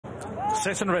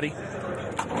Set and ready.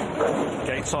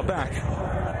 Gates are back.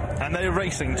 And they're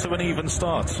racing to an even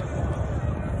start.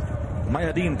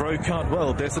 Meydan broke out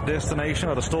well. Desert Destination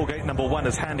out of stall gate number 1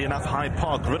 is handy enough. Hyde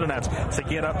Park ridden at to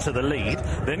get up to the lead.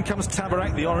 Then comes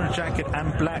Tabarak, the orange jacket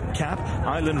and black cap.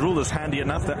 Island Rule is handy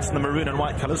enough. That's in the maroon and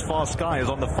white colours. Far Sky is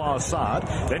on the far side.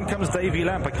 Then comes Davy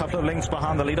Lamp, a couple of lengths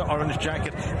behind the leader. Orange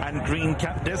jacket and green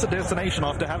cap. Desert Destination,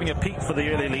 after having a peak for the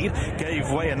early lead, gave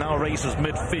way and now races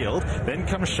midfield. Then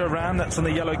comes Sharam, that's in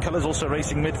the yellow colours, also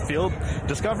racing midfield.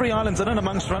 Discovery Islands in and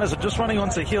amongst runners are just running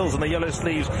onto heels in the yellow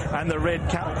sleeves and the red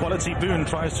cap. Quality Boone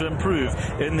tries to improve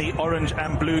in the orange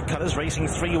and blue colours, racing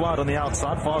 3 wide on the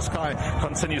outside. Far Sky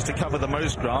continues to cover the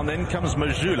most ground. Then comes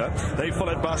Majula. They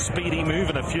followed by Speedy Move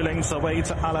and a few lengths away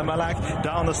to Ala Malak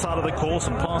down the side of the course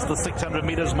and past the 600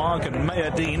 metres mark, and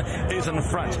Meydan is in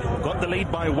front. Got the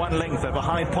lead by 1 length over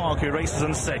Hyde Park, who races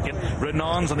in second.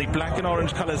 Renan's on the black and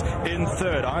orange colours in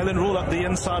third. Island Rule up the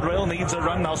inside rail, needs a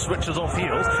run, now switches off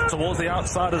heels. Towards the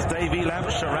outside is Davy Lamp.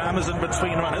 Sharam is in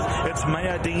between runners. It's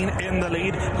Meydan in the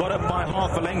lead. Got it by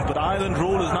half a length, but Island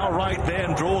Rule is now right there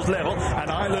and draws level, and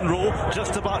Island Rule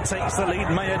just about takes the lead.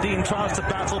 Meydan tries to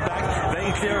battle back. They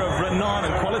clear of Renan,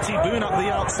 and Quality Boone up the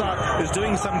outside is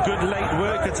doing some good late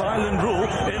work. It's Island Rule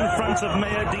in front of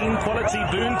Meydan. Quality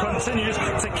Boone continues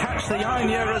to catch the eye,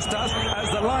 near as does as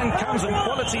the line comes, and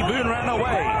Quality Boone ran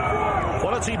away.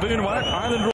 Quality Boone won it. Island Rule